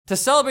To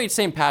celebrate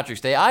St.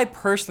 Patrick's Day, I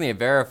personally have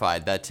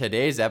verified that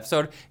today's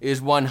episode is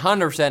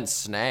 100%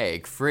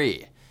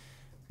 snag-free.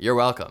 You're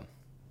welcome.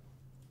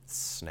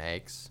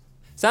 Snakes.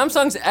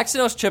 Samsung's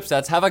Exynos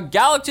chipsets have a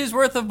galaxy's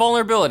worth of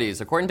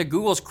vulnerabilities, according to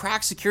Google's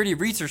crack security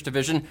research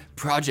division,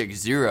 Project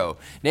Zero,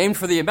 named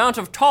for the amount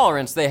of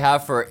tolerance they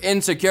have for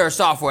insecure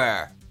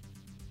software.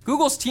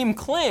 Google's team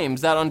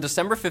claims that on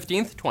December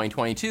 15th,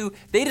 2022,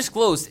 they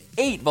disclosed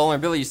 8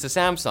 vulnerabilities to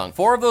Samsung.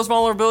 4 of those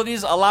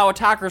vulnerabilities allow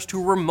attackers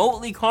to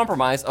remotely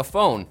compromise a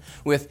phone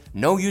with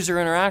no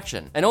user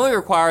interaction and only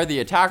require the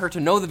attacker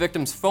to know the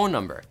victim's phone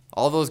number.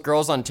 All those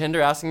girls on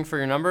Tinder asking for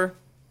your number?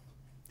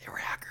 They were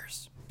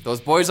hackers.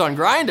 Those boys on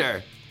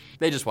Grindr,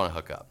 they just want to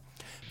hook up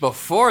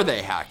before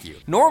they hack you.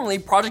 Normally,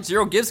 Project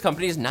Zero gives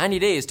companies 90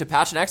 days to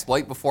patch an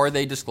exploit before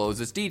they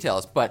disclose its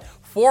details, but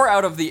 4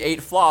 out of the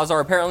 8 flaws are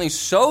apparently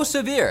so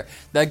severe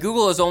that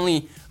Google is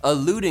only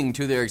alluding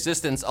to their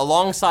existence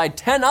alongside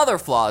 10 other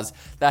flaws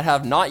that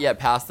have not yet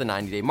passed the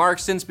 90-day mark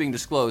since being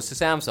disclosed to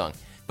Samsung.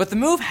 But the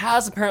move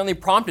has apparently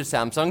prompted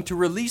Samsung to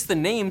release the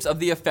names of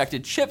the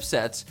affected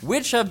chipsets,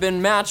 which have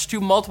been matched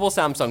to multiple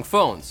Samsung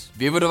phones,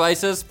 Vivo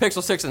devices,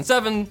 Pixel 6 and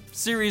 7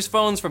 series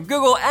phones from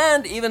Google,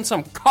 and even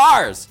some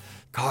cars.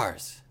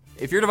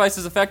 If your device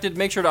is affected,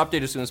 make sure to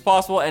update as soon as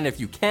possible, and if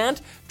you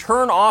can't,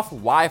 turn off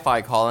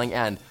Wi-Fi calling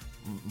and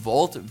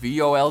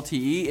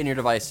VoLTE in your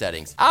device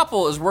settings.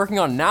 Apple is working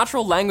on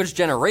natural language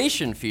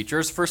generation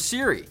features for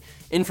Siri.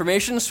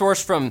 Information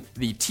sourced from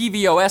the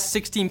tvOS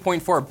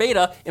 16.4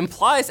 beta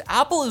implies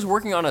Apple is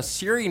working on a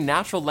Siri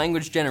natural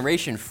language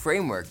generation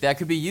framework that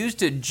could be used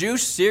to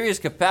juice Siri's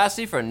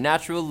capacity for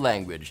natural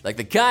language, like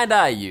the kind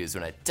I use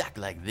when I talk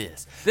like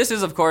this. This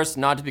is, of course,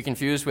 not to be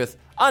confused with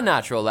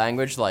unnatural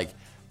language like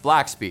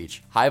Black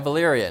Speech, High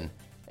Valyrian,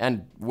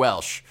 and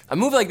Welsh. A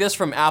move like this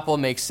from Apple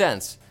makes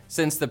sense,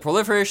 since the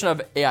proliferation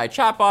of AI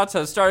chatbots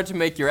has started to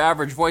make your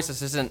average voice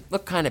assistant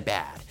look kinda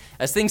bad.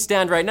 As things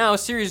stand right now,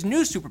 Siri's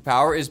new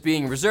superpower is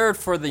being reserved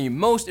for the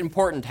most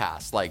important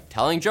tasks, like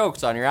telling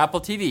jokes on your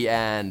Apple TV,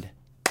 and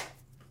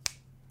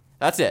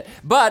that's it.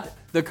 But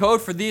the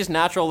code for these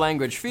natural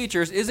language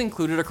features is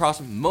included across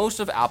most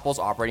of Apple's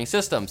operating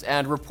systems,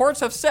 and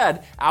reports have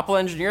said Apple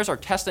engineers are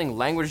testing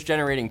language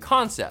generating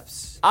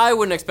concepts. I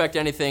wouldn't expect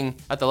anything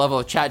at the level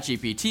of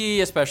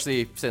ChatGPT,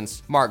 especially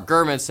since Mark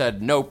Gurman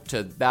said nope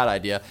to that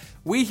idea.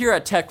 We here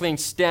at TechLink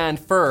stand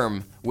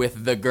firm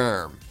with the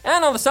GERM.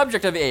 And on the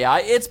subject of AI,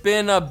 it's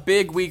been a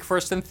big week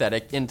for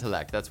synthetic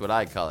intellect. That's what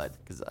I call it,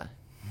 because I'm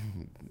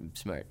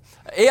smart.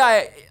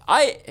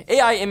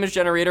 AI image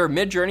generator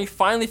Midjourney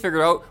finally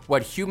figured out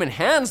what human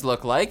hands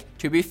look like.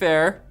 To be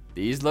fair,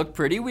 these look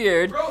pretty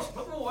weird. Gross,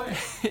 put them away.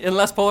 In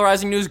less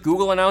polarizing news,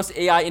 Google announced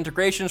AI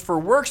integrations for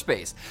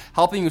Workspace,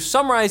 helping you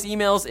summarize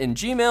emails in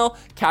Gmail,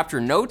 capture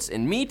notes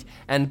in Meet,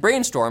 and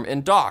brainstorm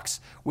in Docs,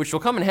 which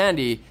will come in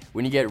handy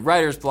when you get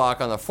writer's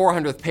block on the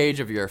 400th page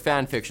of your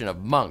fanfiction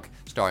of Monk,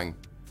 starring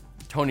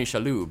Tony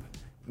Shalhoub.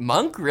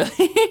 Monk,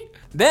 really?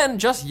 Then,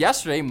 just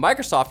yesterday,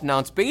 Microsoft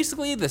announced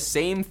basically the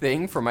same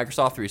thing for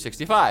Microsoft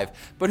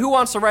 365. But who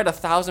wants to write a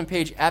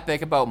 1,000-page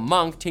epic about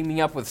Monk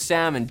teaming up with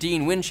Sam and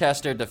Dean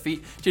Winchester to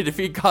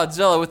defeat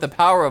Godzilla with the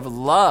power of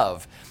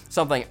love?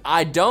 Something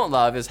I don't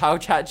love is how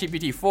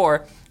ChatGPT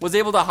 4 was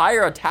able to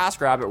hire a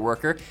TaskRabbit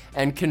worker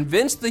and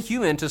convince the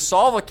human to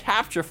solve a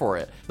CAPTCHA for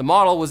it. The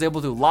model was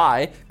able to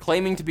lie,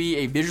 claiming to be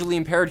a visually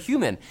impaired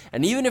human.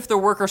 And even if the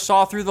worker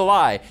saw through the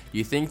lie, do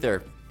you think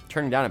they're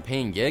turning down a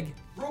paying gig?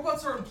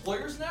 Robots are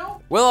employers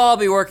now? We'll all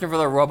be working for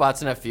the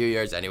robots in a few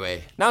years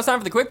anyway. Now it's time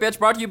for the Quick Bits,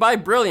 brought to you by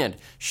Brilliant.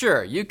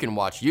 Sure, you can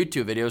watch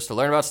YouTube videos to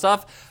learn about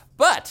stuff,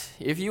 but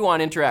if you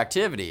want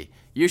interactivity,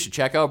 you should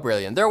check out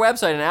Brilliant. Their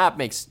website and app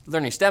makes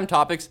learning STEM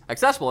topics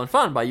accessible and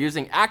fun by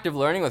using active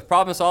learning with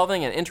problem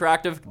solving and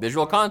interactive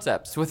visual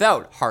concepts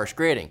without harsh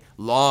grading,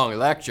 long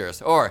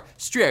lectures, or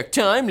strict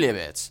time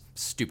limits.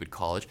 Stupid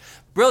college.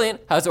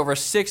 Brilliant has over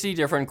 60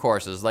 different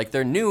courses, like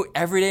their new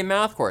Everyday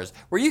Math course,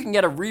 where you can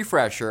get a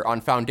refresher on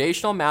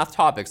foundational math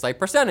topics like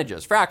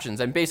percentages,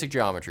 fractions, and basic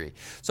geometry.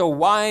 So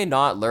why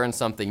not learn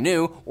something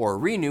new or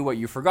renew what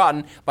you've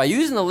forgotten by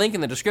using the link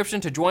in the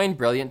description to join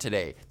Brilliant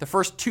today? The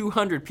first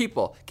 200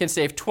 people can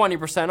save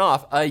 20%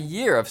 off a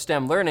year of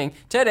STEM learning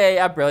today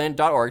at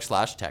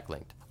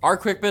brilliant.org/techlinked. Our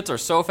quick bits are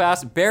so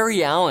fast,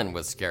 Barry Allen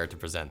was scared to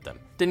present them.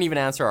 Didn't even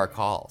answer our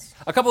calls.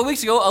 A couple of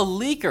weeks ago, a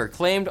leaker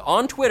claimed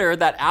on Twitter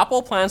that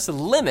Apple plans to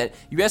limit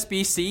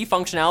USB-C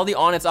functionality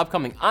on its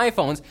upcoming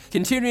iPhones,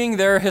 continuing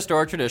their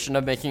historic tradition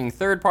of making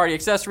third-party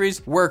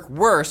accessories work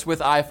worse with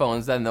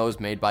iPhones than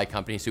those made by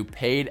companies who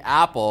paid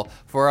Apple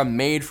for a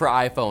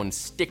made-for-iPhone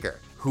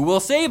sticker. Who will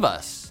save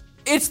us?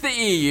 It's the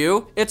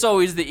EU. It's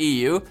always the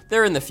EU.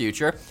 They're in the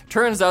future.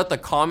 Turns out the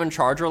common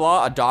charger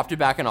law adopted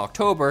back in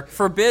October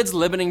forbids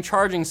limiting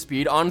charging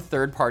speed on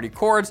third-party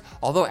cords,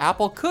 although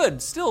Apple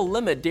could still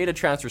limit data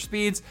transfer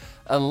speeds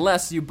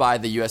unless you buy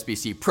the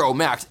USB-C Pro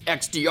Max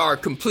XDR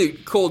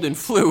Complete Cold and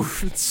Flu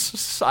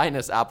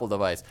sinus Apple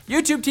device.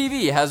 YouTube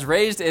TV has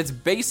raised its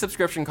base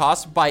subscription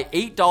costs by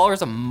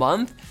 $8 a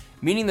month,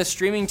 meaning the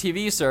streaming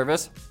TV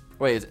service...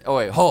 This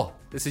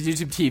is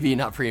YouTube TV,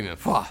 not premium.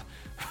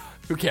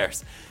 Who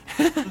cares?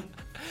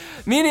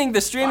 Meaning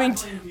the streaming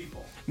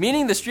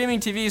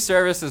TV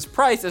service's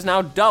price is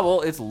now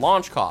double its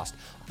launch cost.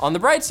 On the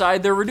bright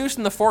side, they're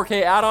reducing the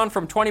 4K add-on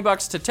from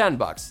 $20 to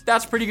 $10.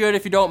 That's pretty good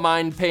if you don't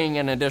mind paying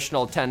an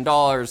additional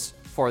 $10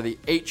 for the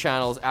 8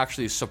 channels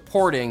actually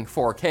supporting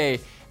 4K,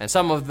 and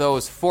some of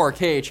those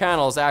 4K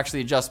channels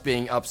actually just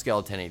being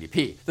upscaled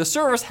 1080p. The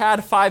service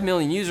had 5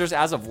 million users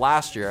as of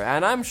last year,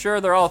 and I'm sure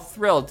they're all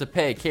thrilled to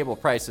pay cable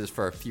prices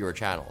for fewer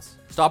channels.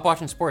 Stop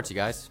watching sports, you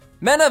guys.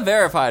 Meta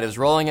Verified is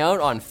rolling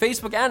out on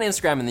Facebook and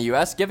Instagram in the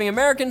US, giving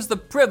Americans the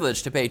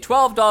privilege to pay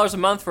 $12 a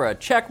month for a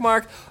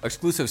checkmark,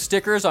 exclusive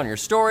stickers on your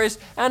stories,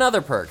 and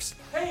other perks.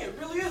 Hey, it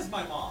really is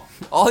my mom.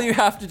 All you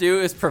have to do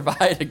is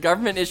provide a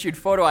government-issued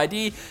photo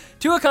ID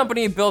to a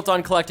company built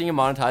on collecting and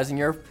monetizing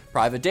your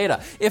private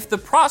data. If the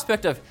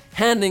prospect of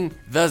handing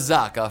the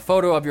Zuck a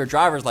photo of your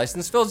driver's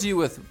license fills you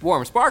with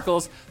warm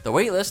sparkles, the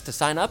waitlist to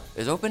sign up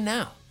is open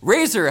now.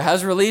 Razer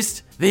has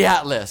released the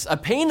Atlas, a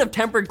pane of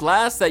tempered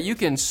glass that you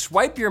can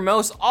swipe your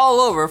mouse all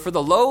over for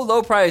the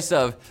low price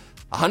of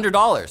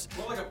 $100.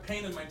 More like a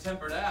pain in my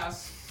tempered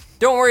ass.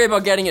 Don't worry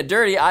about getting it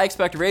dirty. I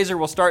expect Razer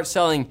will start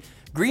selling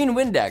green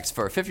Windex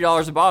for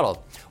 $50 a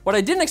bottle. What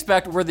I didn't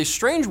expect were the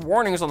strange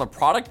warnings on the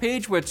product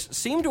page, which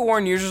seem to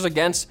warn users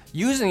against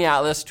using the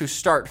Atlas to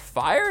start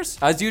fires.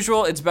 As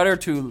usual, it's better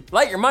to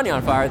light your money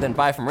on fire than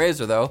buy from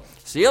Razer though.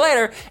 See you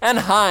later. And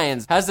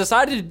Heinz has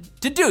decided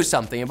to do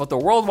something about the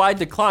worldwide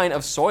decline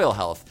of soil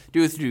health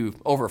due to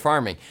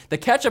over-farming. The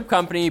ketchup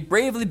company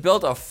bravely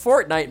built a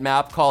Fortnite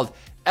map called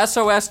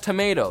SOS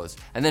Tomatoes,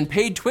 and then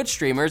paid Twitch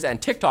streamers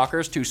and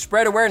TikTokers to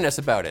spread awareness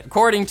about it.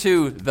 According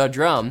to The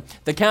Drum,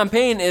 the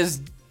campaign is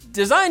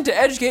designed to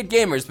educate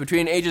gamers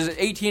between ages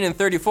 18 and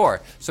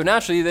 34, so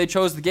naturally they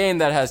chose the game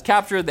that has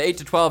captured the 8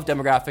 to 12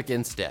 demographic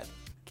instead.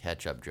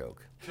 Ketchup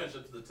joke. Catch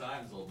up to the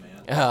times, old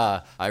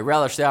man. I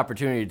relish the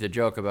opportunity to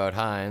joke about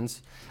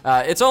Heinz.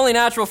 It's only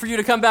natural for you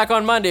to come back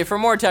on Monday for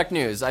more tech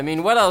news. I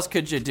mean, what else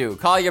could you do?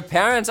 Call your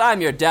parents? I'm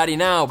your daddy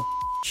now,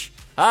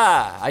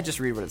 I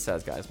just read what it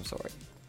says, guys. I'm sorry.